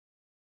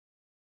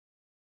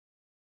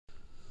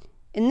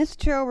In this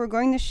tutorial, we're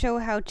going to show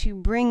how to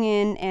bring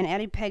in and add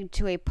a peg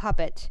to a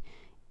puppet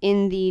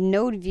in the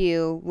node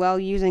view while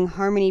using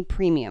Harmony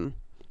Premium.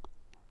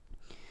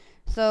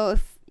 So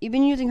if you've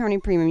been using Harmony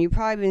Premium, you've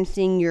probably been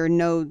seeing your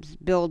nodes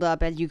build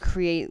up as you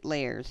create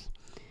layers.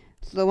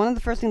 So one of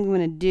the first things I'm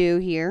going to do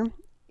here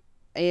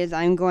is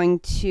I'm going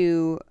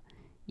to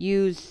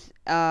use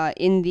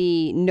in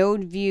the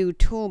node view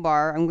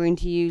toolbar, I'm going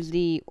to use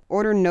the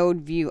order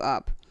node view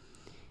up.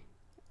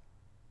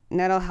 And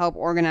that'll help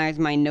organize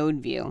my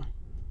node view.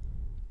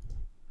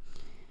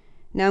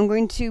 Now I'm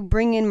going to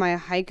bring in my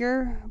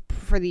hiker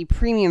for the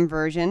premium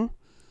version,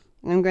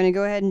 and I'm going to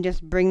go ahead and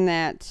just bring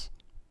that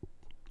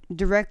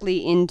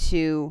directly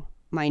into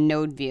my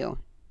node view.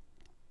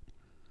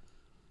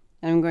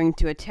 And I'm going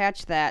to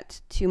attach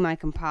that to my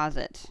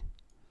composite.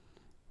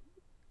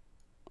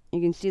 You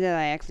can see that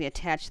I actually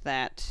attached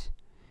that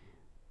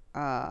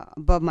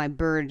above my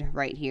bird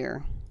right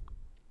here.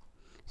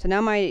 So now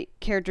my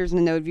character's in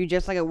the node view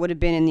just like it would have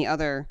been in the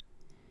other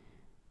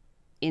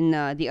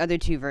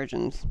two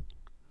versions.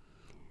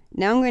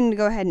 Now I'm going to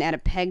go ahead and add a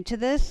peg to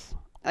this.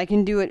 I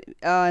can do it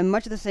in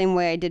much of the same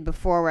way I did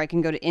before, where I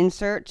can go to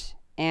Insert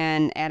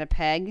and add a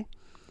peg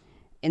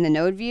in the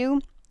node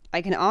view.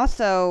 I can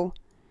also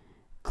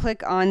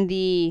click on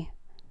the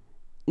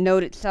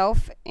node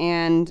itself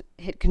and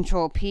hit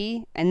Control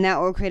P, and that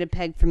will create a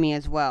peg for me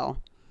as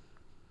well.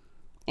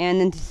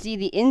 And then to see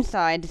the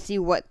inside, to see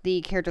what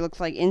the character looks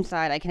like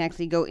inside, I can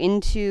actually go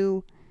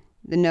into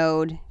the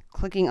node,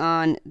 clicking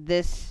on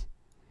this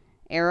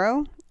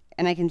arrow,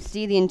 and I can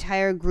see the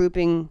entire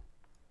grouping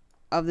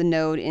of the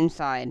node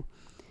inside.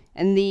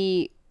 And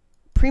the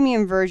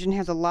premium version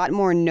has a lot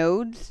more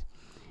nodes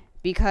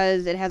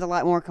because it has a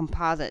lot more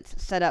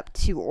composites set up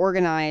to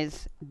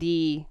organize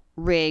the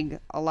rig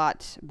a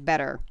lot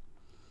better.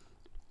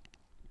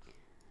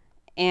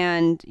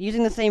 And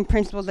using the same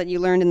principles that you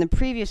learned in the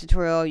previous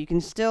tutorial, you can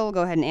still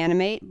go ahead and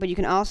animate, but you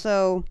can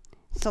also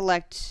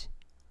select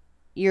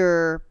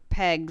your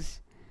pegs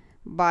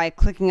by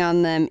clicking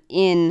on them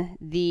in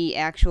the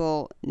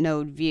actual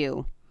node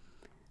view.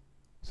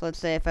 So let's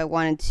say if I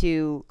wanted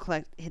to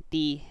hit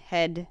the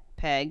head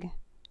peg,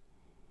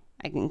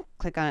 I can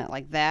click on it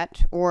like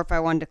that, or if I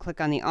wanted to click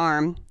on the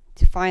arm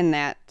to find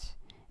that,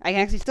 I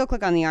can actually still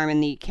click on the arm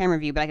in the camera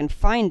view, but I can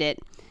find it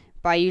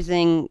by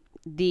using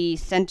the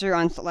center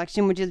on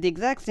selection, which is the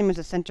exact same as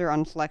the center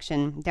on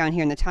selection down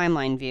here in the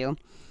timeline view,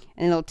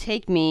 and it'll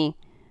take me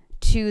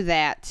to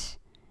that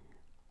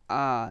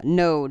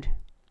node.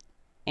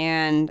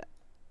 And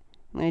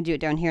I'm going to do it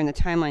down here in the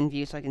timeline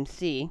view so I can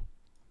see.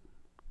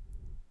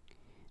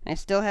 I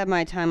still have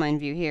my timeline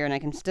view here, and I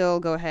can still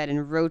go ahead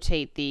and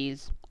rotate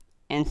these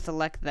and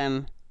select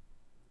them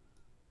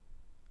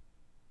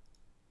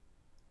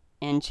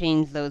and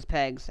change those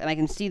pegs. And I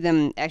can see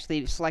them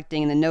actually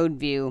selecting in the node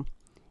view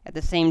at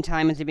the same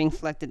time as they're being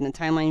selected in the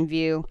timeline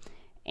view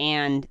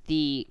and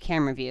the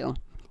camera view.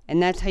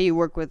 And that's how you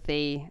work with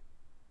a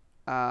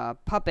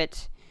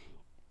puppet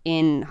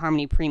in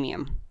Harmony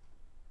Premium.